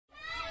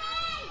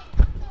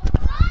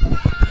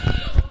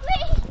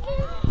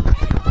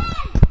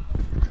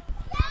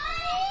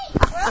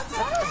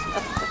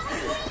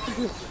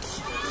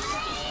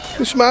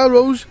Smile,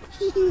 Rose.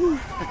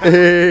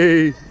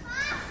 Hey. You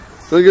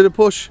want to give it a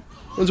push?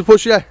 Want to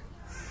push, yeah?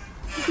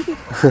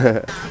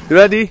 You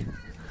ready?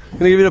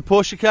 Gonna give it a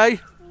push, okay?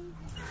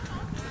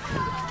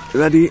 You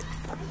ready?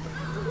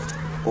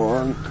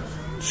 1,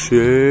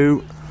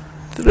 2,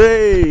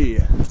 3.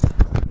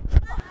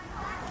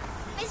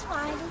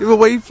 Give a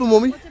wave for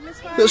mummy.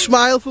 Little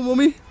smile for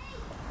mummy.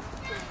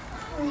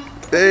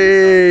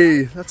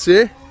 Hey, that's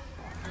it.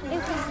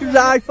 Give us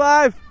a high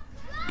five.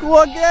 Go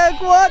on, girl,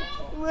 go on.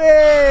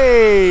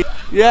 Hey.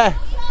 Yeah,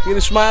 you're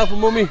gonna smile for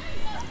mummy.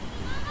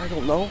 I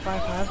don't know.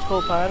 Five pirates,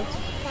 called pirates.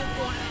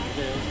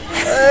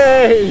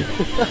 Hey.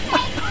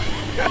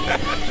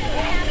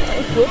 That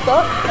was good,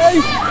 that.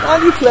 Hey,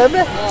 aren't you clever?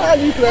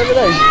 Aren't you clever,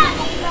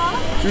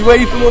 eh? We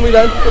wait for mummy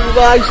then.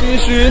 Bye, see you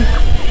soon.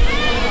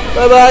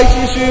 Bye bye,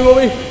 see you soon,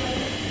 mummy.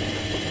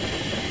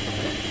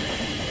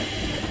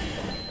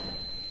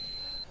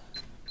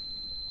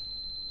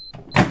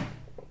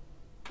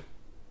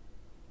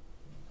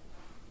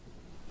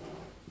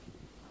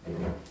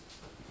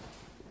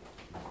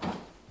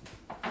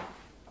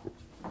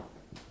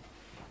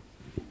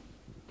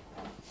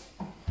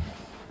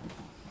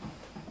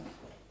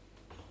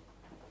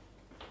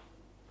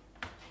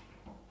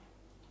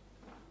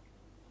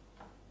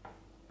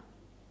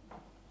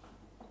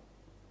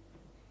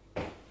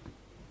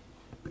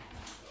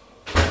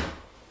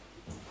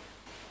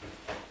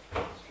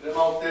 Get him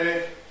out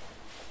there.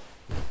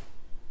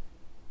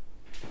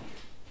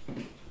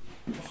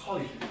 Oh,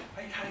 Holly,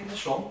 why are you carrying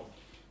this on?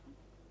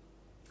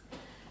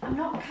 I'm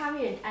not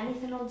carrying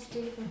anything on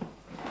Stephen.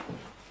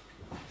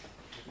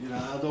 You're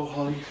hard though,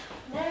 Holly.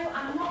 No,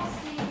 I'm not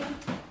Stephen.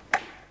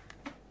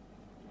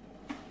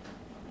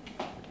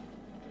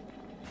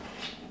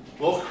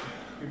 Look,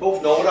 we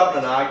both know we're having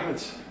an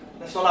argument.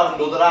 Let's not have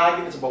another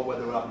argument about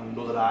whether we're having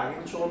another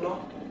argument or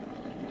not.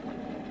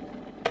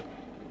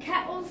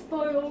 Kettle's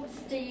boiled,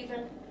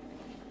 Stephen.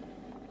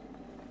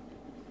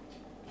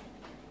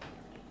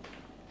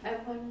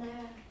 Oh, and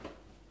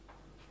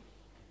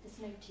there's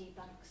no tea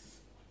bags.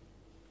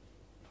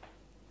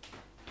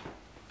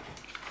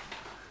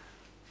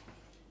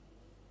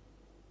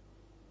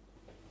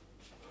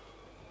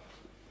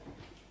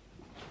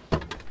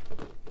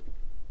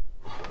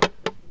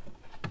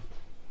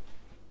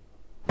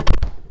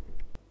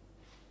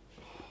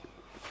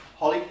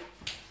 Holly?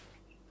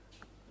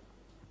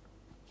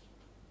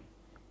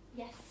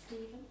 Yes,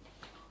 Stephen.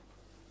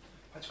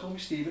 Let's call me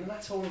Stephen in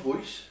that tone of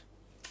voice.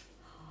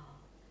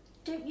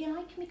 Don't you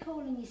like me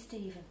calling you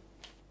Stephen?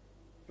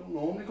 You don't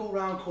normally go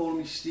around calling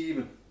me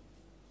Stephen.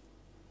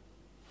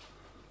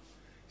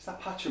 It's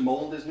that patch of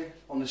mould, isn't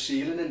it? On the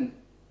ceiling in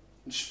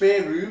the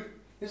spare room,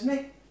 isn't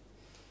it?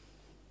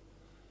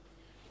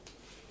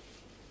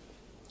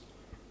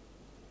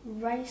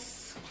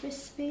 Rice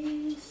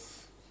Krispies.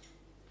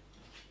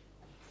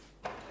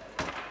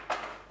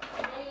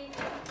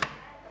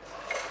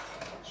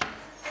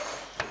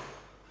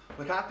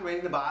 We can't do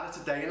anything about it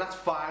today, and that's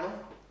final.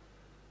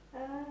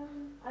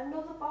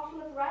 Another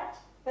bottle of red,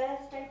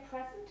 birthday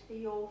present for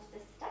your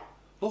sister.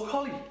 Look,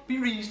 Holly, be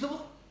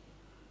reasonable.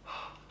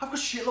 I've got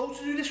shitloads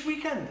to do this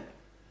weekend.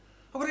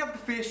 I've got to have the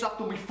first draft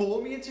done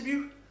before my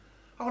interview.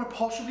 I want to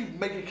possibly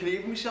make a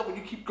career for myself when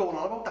you keep going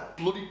on about that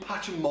bloody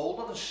patch of mould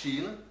on the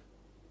ceiling.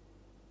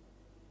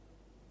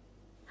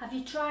 Have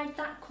you tried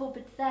that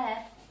cupboard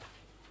there?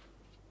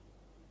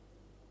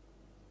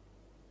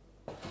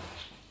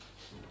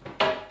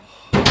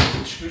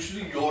 It's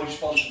exclusively your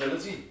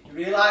responsibility. You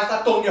realise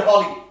that, don't you,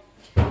 Holly?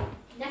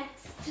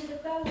 Next to the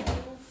bowls.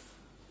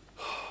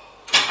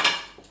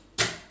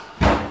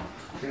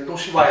 I don't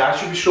see why I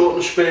should be sorting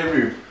the spare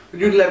room.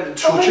 When you'd let me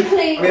touch it.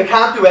 Please. I mean, I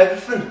can't do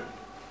everything.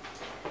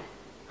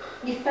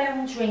 Your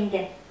phone's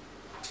ringing.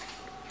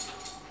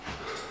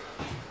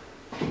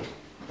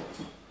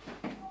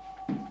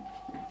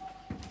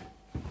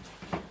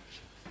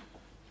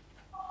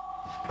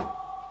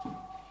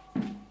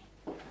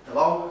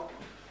 Hello?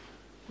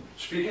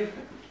 Speaking?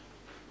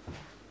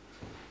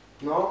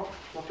 No,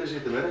 not busy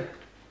at the minute.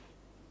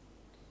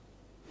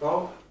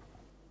 No?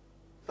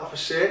 Not for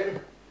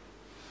certain.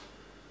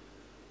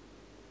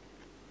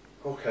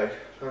 Okay,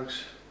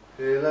 thanks.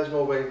 Yeah, there's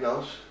no waiting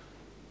else.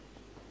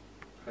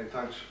 Okay,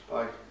 thanks.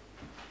 Bye.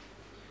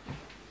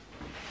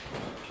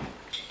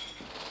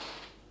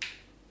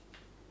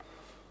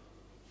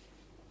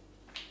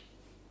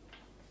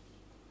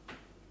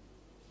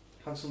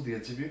 Cancelled the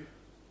interview.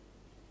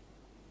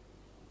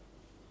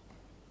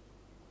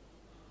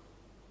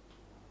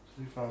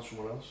 So you found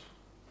someone else.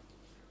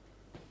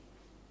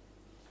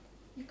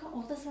 You've got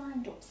others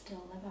lined up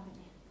still though, haven't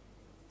you?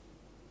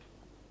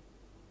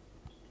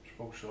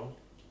 Suppose so.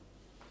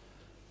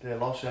 Their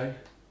loss, eh?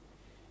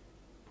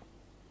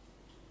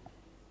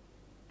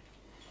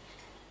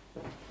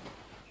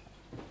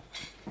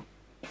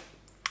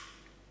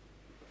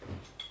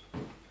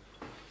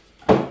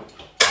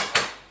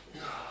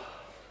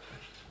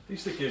 At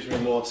least it gives me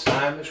more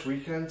time this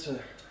weekend to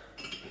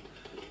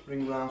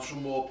bring round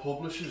some more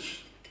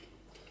publishers.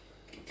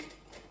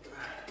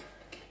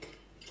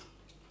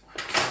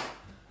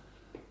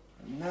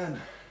 And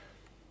then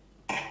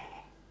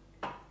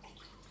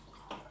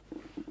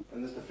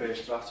Then there's the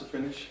first draft to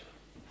finish.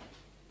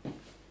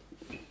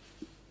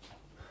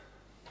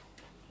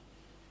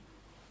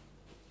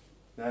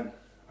 Then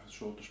I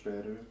sort the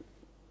spare room.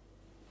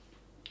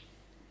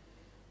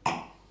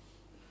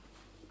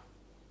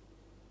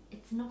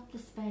 It's not the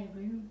spare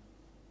room.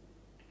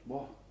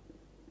 What?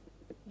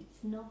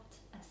 It's not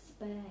a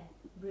spare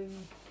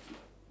room.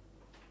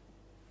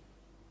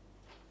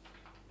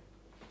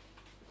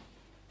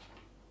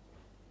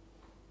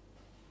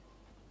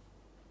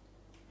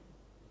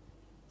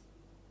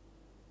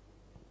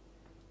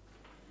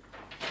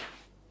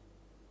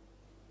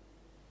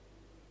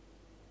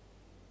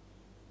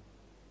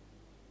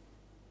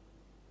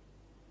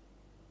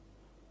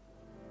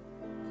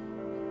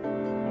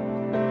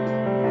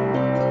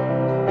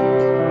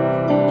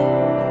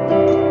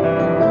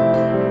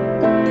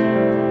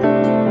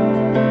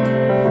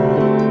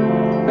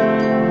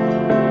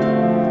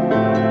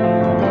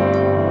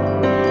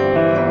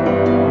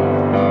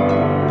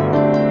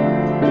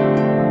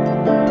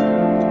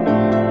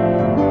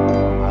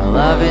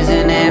 Love is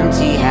an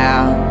empty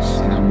house,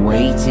 and I'm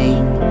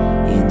waiting